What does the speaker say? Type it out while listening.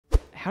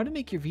how to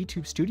make your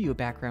VTube Studio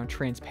background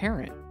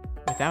transparent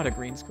without a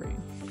green screen.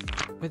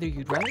 Whether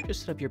you'd rather just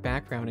set up your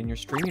background in your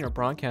streaming or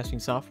broadcasting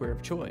software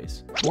of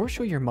choice, or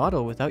show your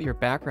model without your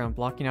background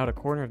blocking out a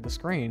corner of the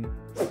screen,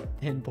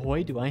 then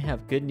boy do I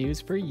have good news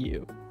for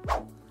you.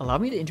 Allow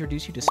me to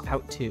introduce you to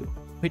Spout 2,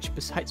 which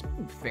besides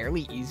being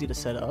fairly easy to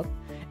set up,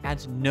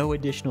 adds no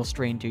additional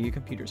strain to your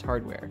computer's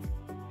hardware.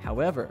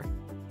 However,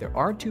 there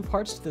are two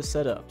parts to this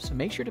setup, so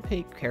make sure to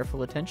pay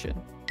careful attention.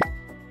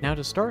 Now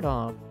to start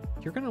off,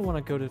 you're going to want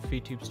to go to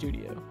VTube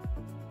Studio.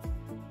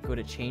 Go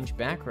to Change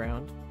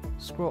Background,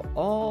 scroll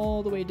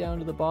all the way down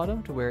to the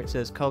bottom to where it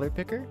says Color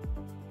Picker,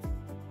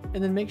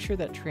 and then make sure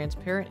that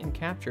Transparent and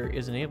Capture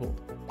is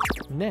enabled.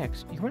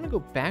 Next, you want to go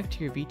back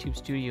to your VTube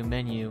Studio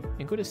menu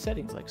and go to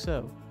Settings like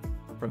so.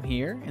 From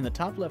here, in the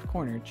top left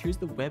corner, choose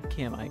the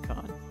webcam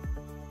icon.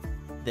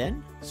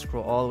 Then,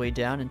 scroll all the way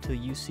down until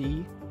you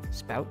see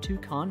Spout 2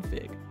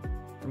 Config.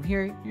 From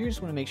here, you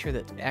just want to make sure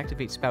that to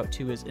activate Spout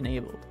 2 is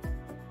enabled,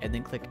 and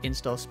then click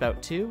Install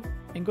Spout 2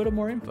 and go to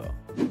More Info.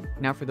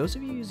 Now for those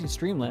of you using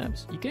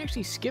Streamlabs, you can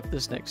actually skip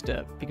this next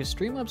step because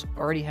Streamlabs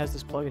already has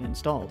this plugin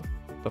installed.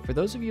 But for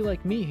those of you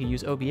like me who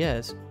use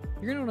OBS,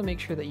 you're going to want to make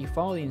sure that you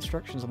follow the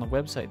instructions on the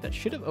website that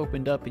should have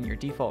opened up in your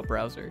default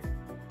browser.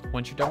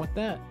 Once you're done with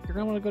that, you're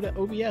going to want to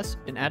go to OBS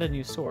and add a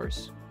new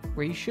source,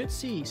 where you should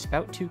see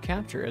Spout 2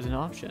 Capture as an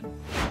option.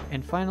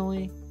 And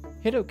finally,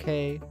 hit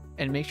OK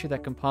and make sure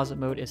that composite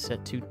mode is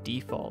set to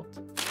default.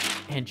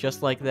 And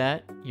just like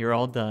that, you're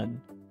all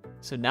done.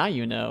 So now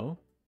you know